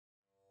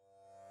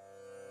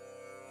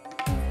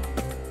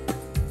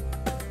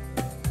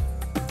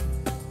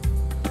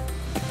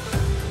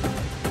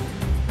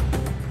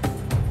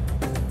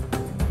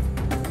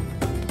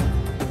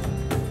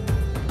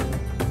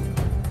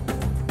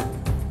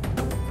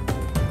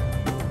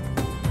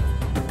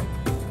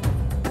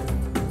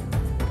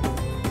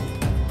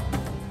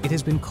It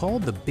has been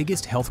called the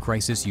biggest health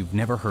crisis you've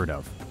never heard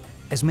of.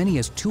 As many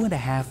as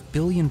 2.5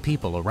 billion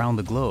people around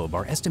the globe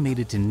are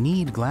estimated to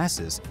need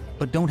glasses,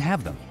 but don't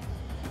have them.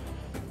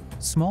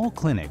 Small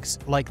clinics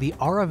like the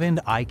Aravind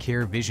Eye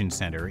Care Vision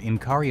Center in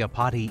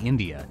Karyapati,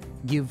 India,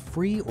 give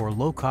free or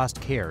low-cost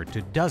care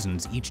to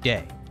dozens each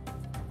day.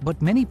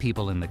 But many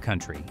people in the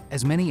country,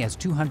 as many as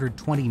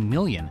 220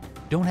 million,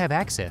 don't have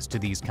access to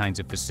these kinds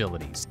of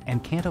facilities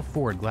and can't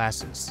afford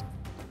glasses.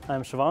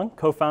 I'm Shivang,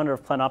 co-founder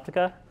of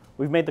Planoptica.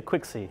 We've made the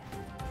QuickSee.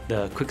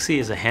 The QuickSee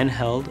is a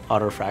handheld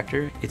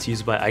autorefractor. It's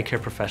used by eye care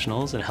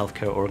professionals and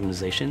healthcare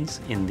organizations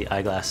in the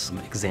eyeglass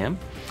exam.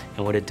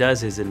 And what it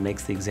does is it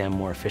makes the exam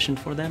more efficient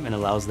for them and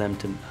allows them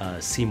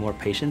to see more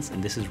patients.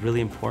 And this is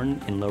really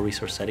important in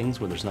low-resource settings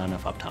where there's not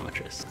enough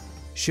optometrists.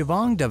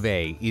 Shivang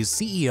Dave is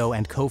CEO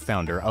and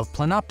co-founder of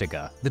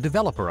Planoptica, the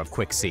developer of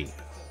QuickSee.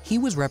 He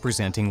was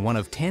representing one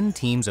of 10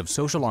 teams of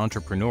social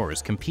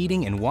entrepreneurs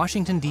competing in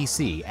Washington,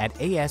 D.C. at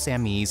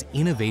ASME's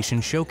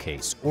Innovation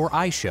Showcase, or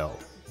ISHOW,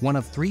 one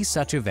of 3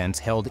 such events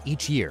held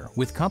each year,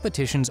 with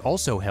competitions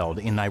also held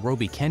in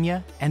Nairobi,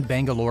 Kenya, and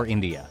Bangalore,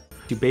 India.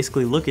 You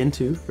basically look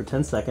into for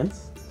 10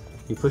 seconds,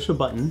 you push a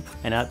button,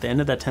 and at the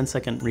end of that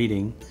 10-second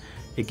reading,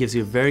 it gives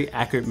you a very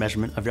accurate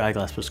measurement of your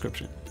eyeglass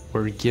prescription.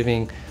 We're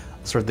giving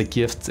sort of the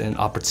gift and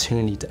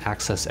opportunity to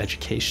access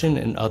education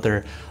and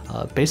other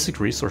basic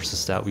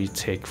resources that we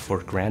take for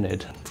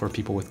granted for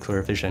people with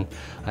clear vision.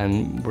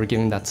 And we're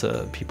giving that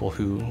to people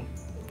who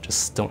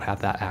just don't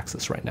have that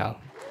access right now.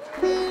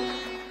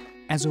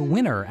 As a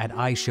winner at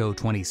ISHOW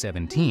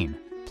 2017,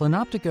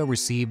 Planoptica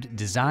received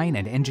design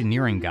and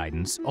engineering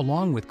guidance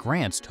along with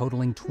grants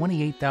totaling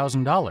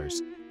 $28,000,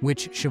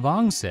 which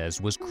Shivang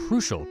says was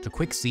crucial to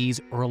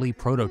QuickSee's early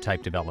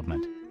prototype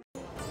development.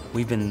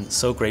 We've been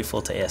so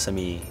grateful to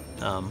ASME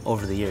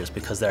over the years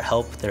because their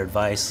help, their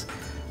advice,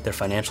 their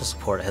financial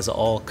support has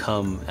all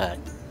come at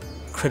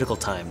critical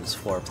times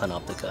for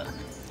Planoptica.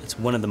 It's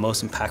one of the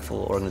most impactful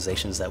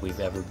organizations that we've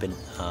ever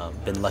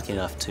been lucky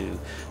enough to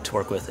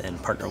work with and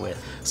partner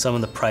with. Some of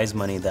the prize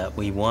money that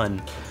we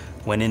won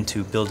went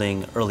into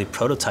building early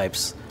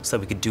prototypes so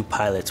that we could do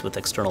pilots with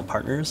external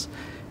partners,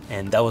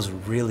 and that was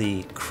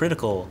really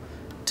critical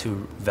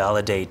to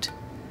validate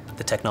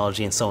the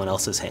technology in someone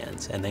else's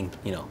hands, and then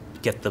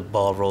get the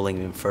ball rolling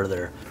even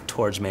further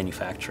towards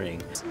manufacturing.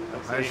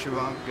 Hi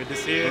Shivang, good to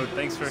see you.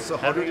 Thanks for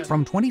having us.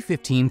 From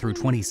 2015 through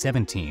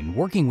 2017,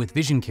 working with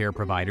vision care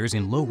providers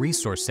in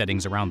low-resource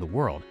settings around the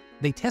world,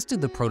 they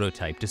tested the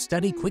prototype to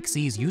study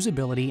QuickSee's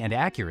usability and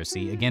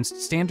accuracy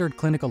against standard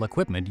clinical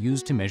equipment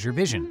used to measure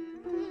vision.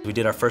 We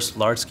did our first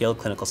large-scale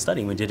clinical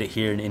study. We did it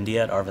here in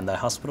India at Aravind Eye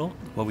Hospital.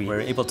 What we were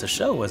able to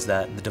show was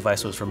that the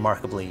device was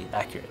remarkably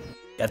accurate.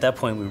 At that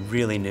point, we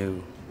really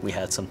knew we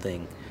had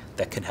something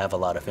that could have a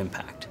lot of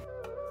impact.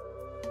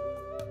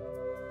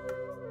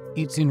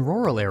 It's in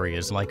rural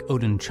areas like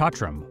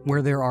Odinchotram,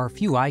 where there are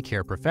few eye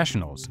care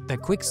professionals, that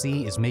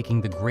QuickSee is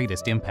making the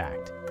greatest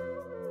impact.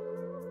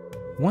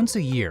 Once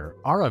a year,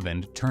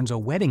 Aravind turns a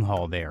wedding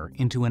hall there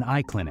into an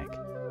eye clinic.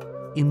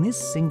 In this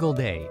single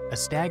day, a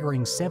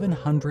staggering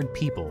 700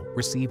 people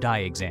received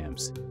eye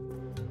exams.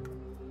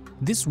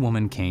 This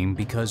woman came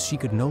because she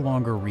could no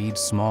longer read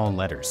small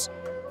letters.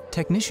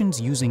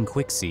 Technicians using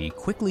QuickSee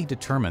quickly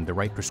determined the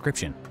right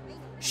prescription.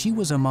 She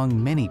was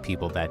among many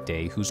people that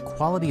day whose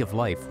quality of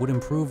life would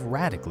improve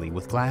radically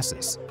with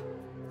glasses.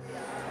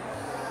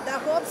 The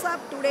hopes of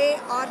today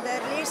are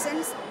the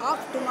relations of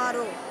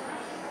tomorrow.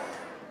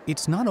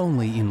 It's not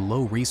only in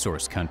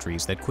low-resource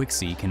countries that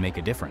QuickSee can make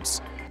a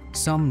difference.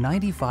 Some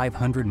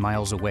 9,500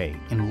 miles away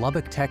in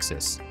Lubbock,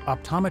 Texas,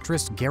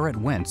 optometrist Garrett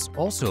Wentz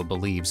also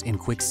believes in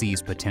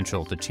QuickSee's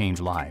potential to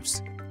change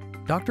lives.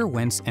 Dr.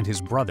 Wentz and his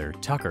brother,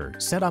 Tucker,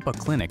 set up a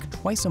clinic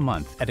twice a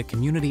month at a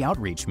community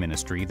outreach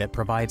ministry that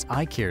provides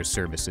eye care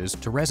services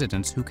to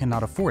residents who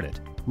cannot afford it,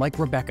 like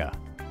Rebecca.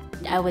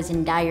 I was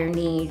in dire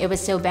need. It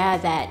was so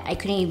bad that I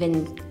couldn't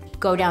even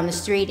go down the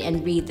street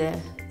and read the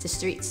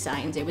street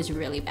signs. It was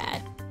really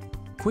bad.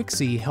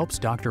 QuickSee helps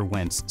Dr.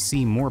 Wentz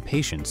see more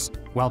patients,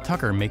 while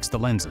Tucker makes the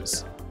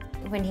lenses.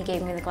 When he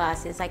gave me the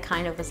glasses, I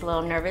kind of was a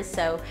little nervous,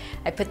 so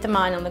I put them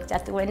on and looked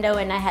out the window,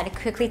 and I had to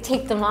quickly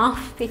take them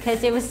off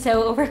because it was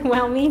so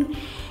overwhelming.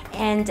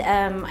 And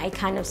I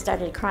kind of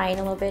started crying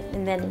a little bit,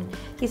 and then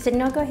he said,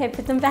 no, go ahead,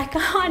 put them back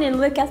on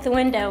and look out the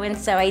window. And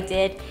so I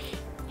did.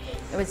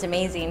 It was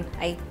amazing.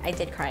 I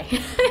did cry,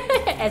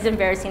 as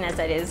embarrassing as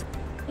that is.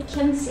 I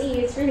can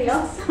see, it's really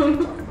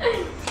awesome.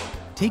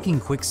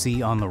 Taking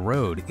QuickSee on the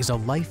road is a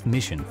life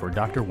mission for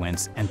Dr.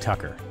 Wentz and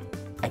Tucker.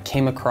 I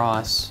came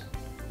across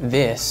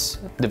this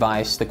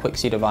device, the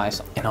QuickSee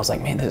device, and I was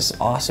like, man, this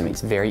is awesome. It's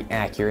very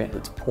accurate,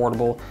 it's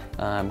portable,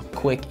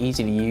 quick,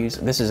 easy to use.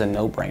 This is a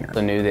no-brainer.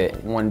 I knew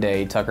that one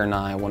day Tucker and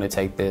I want to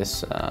take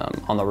this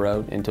on the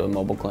road into a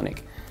mobile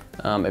clinic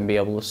and be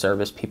able to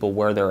service people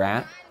where they're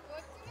at.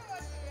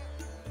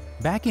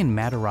 Back in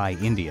Madurai,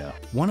 India,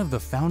 one of the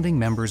founding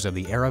members of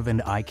the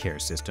Aravind Eye Care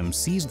system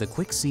sees the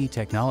QuickSee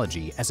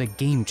technology as a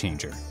game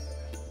changer.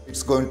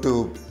 It's going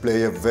to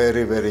play a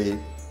very, very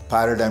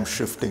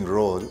paradigm-shifting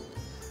role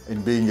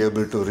in being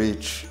able to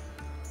reach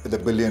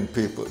 1 billion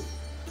people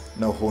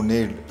who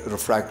need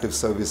refractive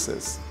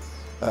services,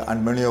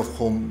 and many of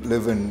whom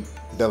live in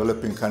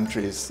developing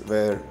countries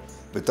where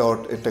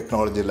without a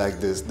technology like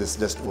this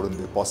just wouldn't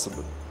be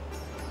possible.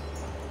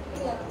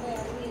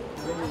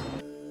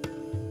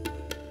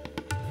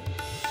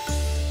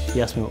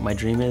 You asked me what my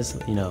dream is,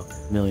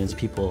 millions of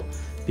people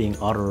being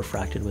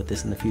auto-refracted with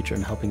this in the future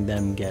and helping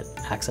them get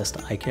access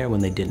to eye care when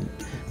they didn't.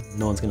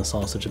 No one's going to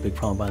solve such a big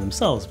problem by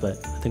themselves, but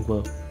I think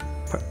we'll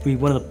be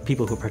one of the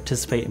people who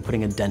participate in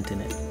putting a dent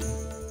in it.